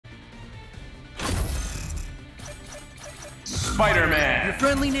Spider-Man. Your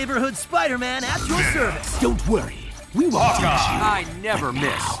friendly neighborhood Spider-Man at your service. Don't worry, we won't teach you. Hawkeye. I never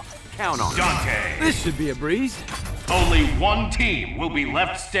miss. Count on it. Dante. This should be a breeze. Only one team will be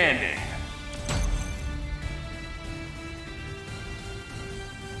left standing.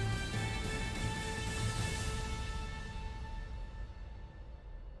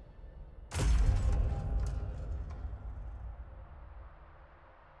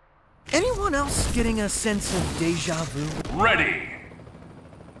 Anyone else getting a sense of deja vu? Ready.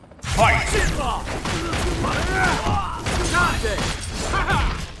 Fight. Dante!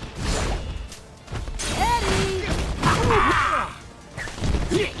 Eddie!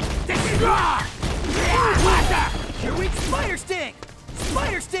 Here we Spider Sting!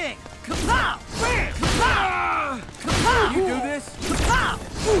 Spider Sting! Kapow! Kapow! Kapow! You do this? Kapow!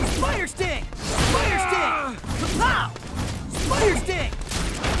 Ooh, Spider Sting! Spider Sting! Kapow! Spider Sting!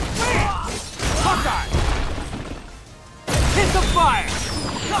 Hawkeye! Hit the fire!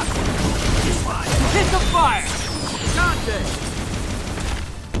 Hit the fire! Dante!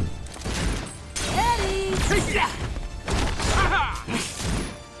 Eddie!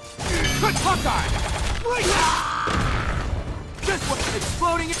 Good Hawkeye! This one's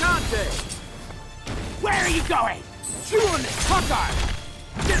exploding at Dante! Where are you going? Chew on this! Hawkeye!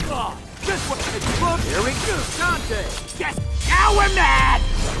 Get lost! This one's exploding! Here we go! Dante! Yes, now we're mad!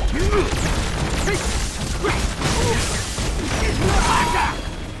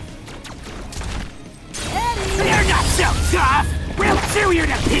 Eddie! You're not so tough! We'll chew you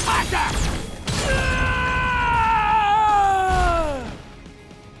to pieces!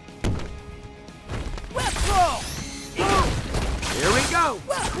 Web throw! Here we go!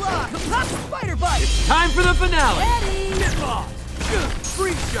 Web block! Kapow! Spider bite! Time for the finale! Eddie! Get lost! Good!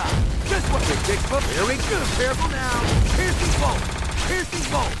 Free shot! This one's a kick flip! Here we go! Careful now! Piercing bolt! Piercing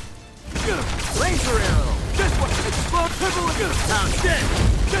bolt! Good! Laser arrow! This one's an explode! Triple and good! Pound dead!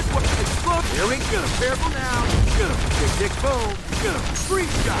 This one's an explode! Here we go! Careful now! Good! Tick boom! Good! Free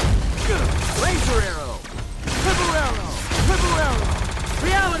shot! Good! Laser arrow! Triple arrow! Triple arrow!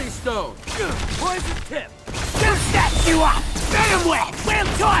 Reality stone! Good! Poison tip! We'll snatch you up! Venom web! We'll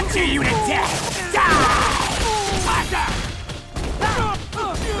torture you to death! Die! Mother!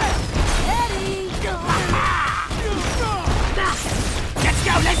 Eddie!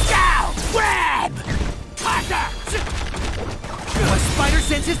 Let's go! Web! Mother! My spider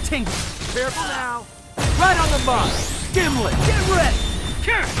sense is tingling. Careful now! Right on the mark! Gimlet! Get ready!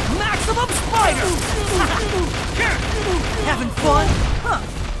 Maximum spider! Having fun? Huh.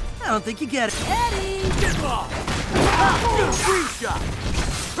 I don't think you get it. Eddie! Get lost! Good free shot!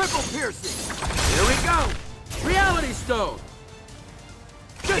 Triple piercing! Here we go! Reality stone!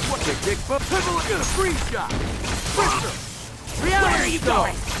 This one's a kick flip! Triple and good free shot! Twister! Reality Where are you stone.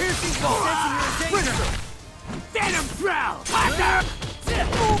 going? Piercing bolt! Twister! Venom throw! Mother!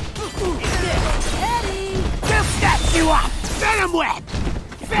 Eddie! We'll snatch you up! Venom web!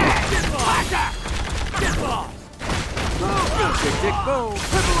 Get lost! Mother! Get lost! Tick boom!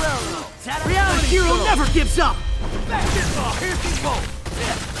 Triple arrow! Reality hero stone. never gives up! Get lost! Piercing bolt!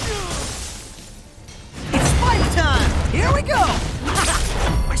 It's Spidey time! Here we go!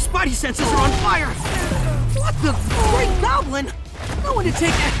 My Spidey senses are on fire! What the Great Goblin? No one to take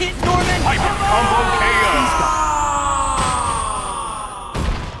a hit, Norman! Hyper Combo KO.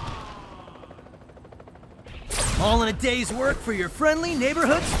 All in a day's work for your friendly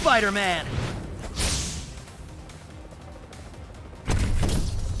neighborhood Spider-Man.